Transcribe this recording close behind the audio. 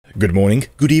Good morning,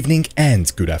 good evening,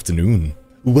 and good afternoon.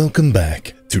 Welcome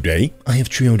back. Today, I have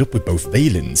trioed up with both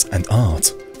Valens and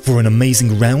Art for an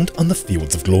amazing round on the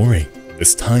Fields of Glory.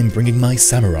 This time bringing my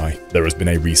Samurai. There has been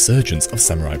a resurgence of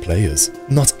Samurai players.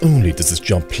 Not only does this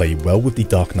job play well with the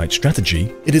Dark Knight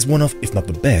strategy, it is one of, if not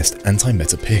the best,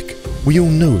 anti-meta pick. We all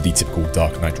know the typical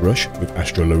Dark Knight rush with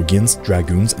Astrologians,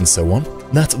 Dragoons, and so on.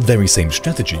 That very same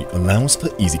strategy allows for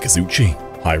easy Kazuchi.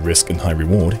 High risk and high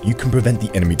reward, you can prevent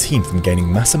the enemy team from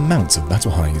gaining mass amounts of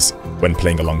battle highs. When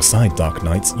playing alongside Dark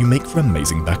Knights, you make for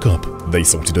amazing backup. They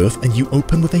Salted Earth and you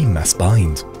open with a mass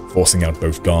bind, forcing out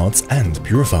both guards and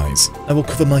purifies. I will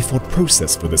cover my thought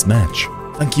process for this match.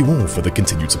 Thank you all for the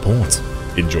continued support.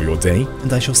 Enjoy your day,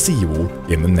 and I shall see you all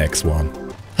in the next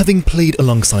one. Having played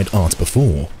alongside Art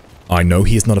before, I know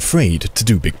he is not afraid to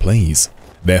do big plays.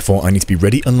 Therefore, I need to be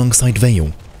ready alongside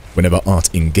Vale. Whenever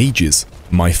Art engages,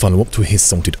 my follow-up to his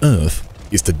Salted Earth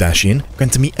is to dash in,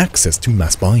 granting me access to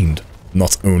Mass Bind.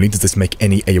 Not only does this make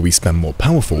any AoE spam more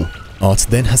powerful, Art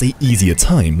then has an easier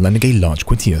time landing a large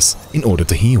Quintius in order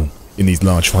to heal. In these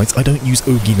large fights, I don't use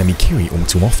Ogi Namikiri all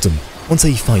too often. Once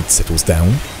a fight settles down,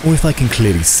 or if I can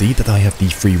clearly see that I have the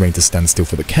free reign to stand still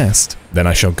for the cast, then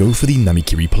I shall go for the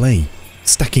Namikiri play,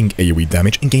 stacking AoE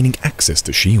damage and gaining access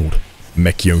to shield.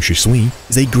 Mekyo Shisui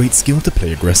is a great skill to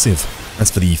play aggressive.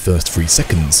 As for the first 3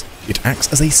 seconds, it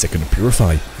acts as a second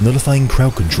Purify, nullifying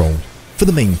crowd control. For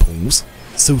the main pulls,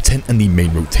 Soten and the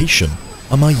main rotation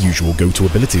are my usual go-to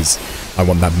abilities. I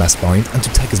want that mass bind and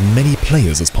to tag as many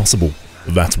players as possible.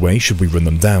 That way, should we run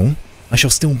them down, I shall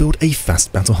still build a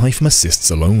fast battle high from assists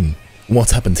alone.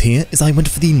 What happened here is I went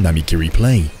for the Namikiri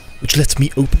play, which lets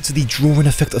me open to the drawing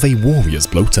effect of a warrior's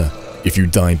bloater. If you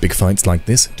die in big fights like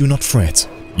this, do not fret.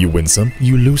 You win some,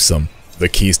 you lose some. The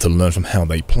key is to learn from how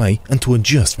they play and to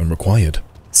adjust when required.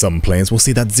 Some players will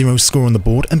see that 0 score on the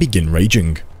board and begin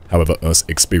raging. However, us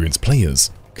experienced players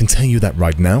can tell you that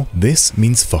right now, this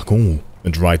means fuck all.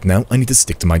 And right now, I need to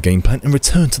stick to my game plan and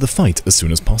return to the fight as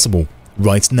soon as possible.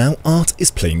 Right now, Art is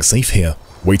playing safe here,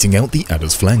 waiting out the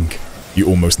adder's flank. You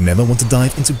almost never want to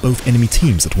dive into both enemy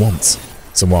teams at once.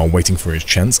 So while waiting for his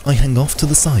chance, I hang off to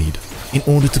the side, in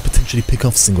order to potentially pick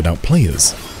off singled out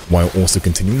players, while also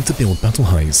continuing to build battle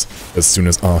highs. As soon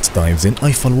as Art dives in,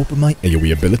 I follow up with my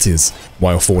AoE abilities.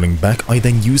 While falling back, I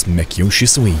then use Mekyo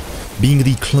Shisui. Being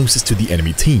the closest to the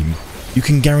enemy team, you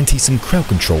can guarantee some crowd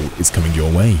control is coming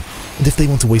your way. And if they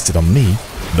want to waste it on me,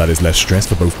 that is less stress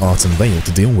for both Art and Vale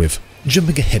to deal with.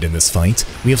 Jumping ahead in this fight,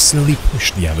 we have slowly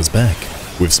pushed the adders back,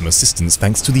 with some assistance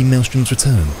thanks to the Maelstrom's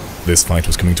return. This fight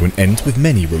was coming to an end with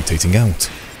many rotating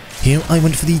out. Here I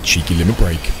went for the cheeky limit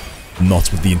break,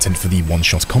 not with the intent for the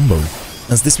one-shot combo,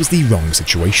 as this was the wrong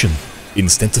situation.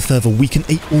 Instead, to further weaken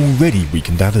a already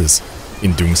weakened adders.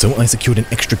 In doing so, I secured an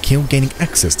extra kill, gaining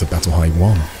access to Battle High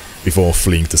 1, before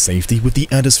fleeing to safety with the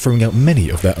adders throwing out many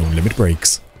of their own limit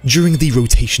breaks. During the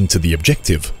rotation to the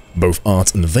objective, both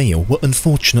Art and Vale were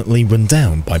unfortunately run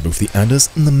down by both the adders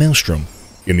and the Maelstrom.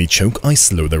 In the choke, I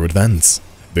slow their advance.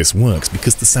 This works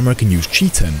because the Samurai can use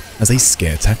Chi-Ten as a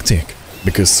scare tactic,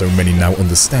 because so many now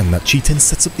understand that Chi-Ten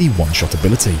sets up the one-shot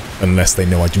ability. Unless they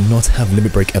know I do not have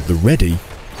limit break at the ready,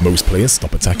 most players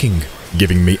stop attacking,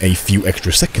 giving me a few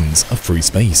extra seconds of free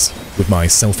space. With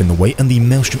myself in the way and the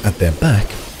Maelstrom at their back,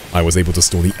 I was able to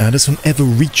stall the adders from ever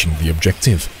reaching the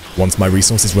objective. Once my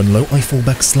resources run low, I fall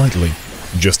back slightly,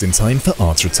 just in time for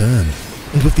Art's return.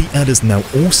 And with the adders now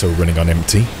also running on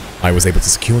empty, I was able to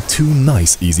secure 2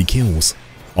 nice easy kills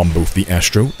on both the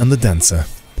Astro and the Dancer,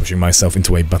 pushing myself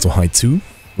into a Battle High 2,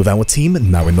 with our team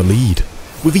now in the lead.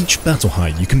 With each Battle High,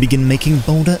 you can begin making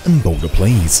bolder and bolder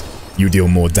plays. You deal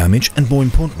more damage and, more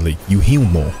importantly, you heal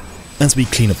more. As we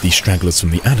clean up the stragglers from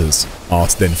the adders,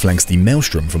 Art then flanks the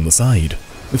Maelstrom from the side.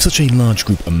 With such a large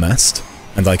group amassed,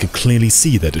 and I could clearly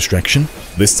see their distraction,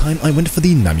 this time I went for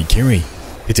the Namikiri.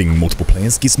 Hitting multiple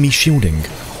players gives me shielding,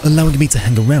 allowing me to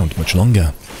hang around much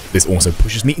longer. This also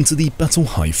pushes me into the Battle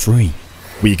High 3.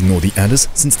 We ignore the adders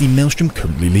since the Maelstrom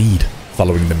currently lead,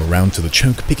 following them around to the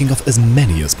choke, picking off as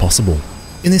many as possible.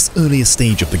 In this earlier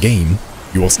stage of the game,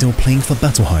 you are still playing for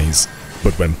battle highs,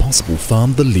 but when possible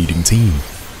farm the leading team.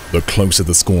 The closer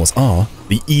the scores are,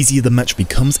 the easier the match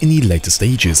becomes in the later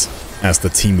stages, as the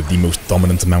team with the most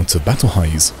dominant amount of battle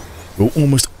highs will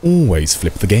almost always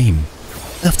flip the game.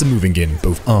 After moving in,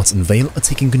 both Art and Vale are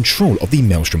taking control of the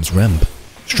Maelstrom's ramp.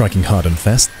 Striking hard and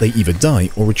fast, they either die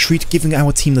or retreat, giving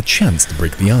our team the chance to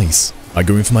break the ice. I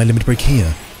go in for my limit break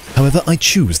here. However, I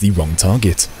choose the wrong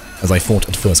target, as I thought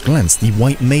at first glance the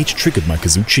White Mage triggered my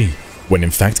Kazuchi, when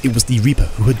in fact it was the Reaper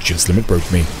who had just limit broke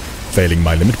me. Failing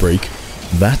my limit break,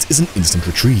 that is an instant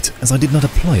retreat, as I did not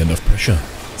apply enough pressure.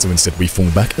 So instead we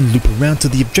fall back and loop around to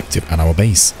the objective at our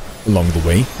base. Along the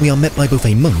way, we are met by both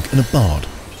a monk and a bard,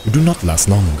 who do not last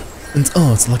long, and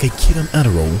Art, like a kid on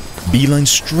Adderall, beeline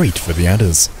straight for the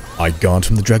adders. I guard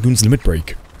from the Dragoon's limit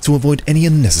break to avoid any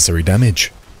unnecessary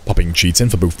damage. Popping cheats in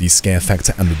for both the scare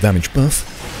factor and the damage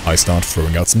buff, I start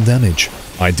throwing out some damage.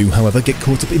 I do, however, get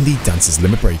caught up in the Dancer's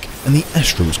limit break and the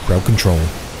Astro's crowd control.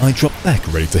 I drop back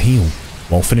ready to heal,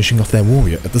 while finishing off their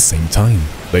warrior at the same time.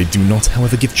 They do not,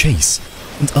 however, give chase,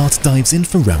 and Art dives in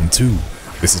for round 2.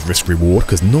 This is risk reward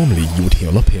because normally you would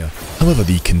heal up here. However,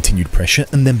 the continued pressure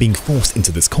and then being forced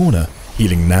into this corner,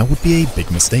 healing now would be a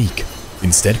big mistake.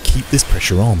 Instead, keep this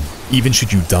pressure on. Even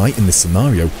should you die in this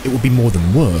scenario, it would be more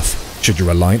than worth should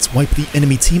your alliance wipe the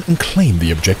enemy team and claim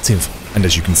the objective. And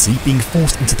as you can see, being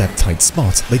forced into that tight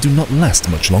spot, they do not last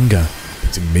much longer,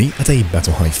 putting me at a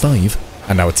battle high 5,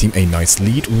 and our team a nice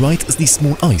lead right as the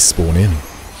small ice spawn in.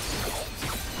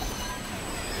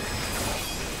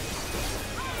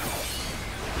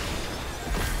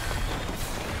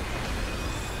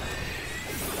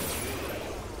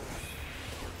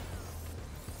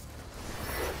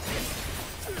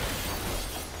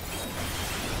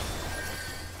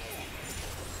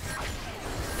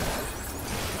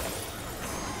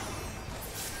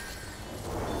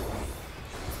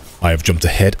 I have jumped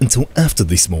ahead until after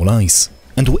the small ice,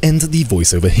 and will end the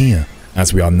voiceover here,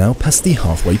 as we are now past the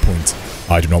halfway point.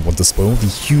 I do not want to spoil the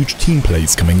huge team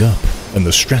plays coming up, and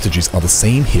the strategies are the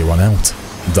same here on out.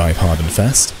 Dive hard and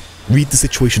fast, read the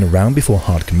situation around before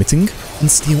hard committing,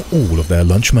 and steal all of their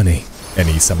lunch money.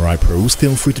 Any Samurai Pros,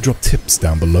 feel free to drop tips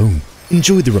down below.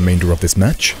 Enjoy the remainder of this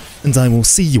match, and I will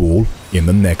see you all in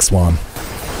the next one.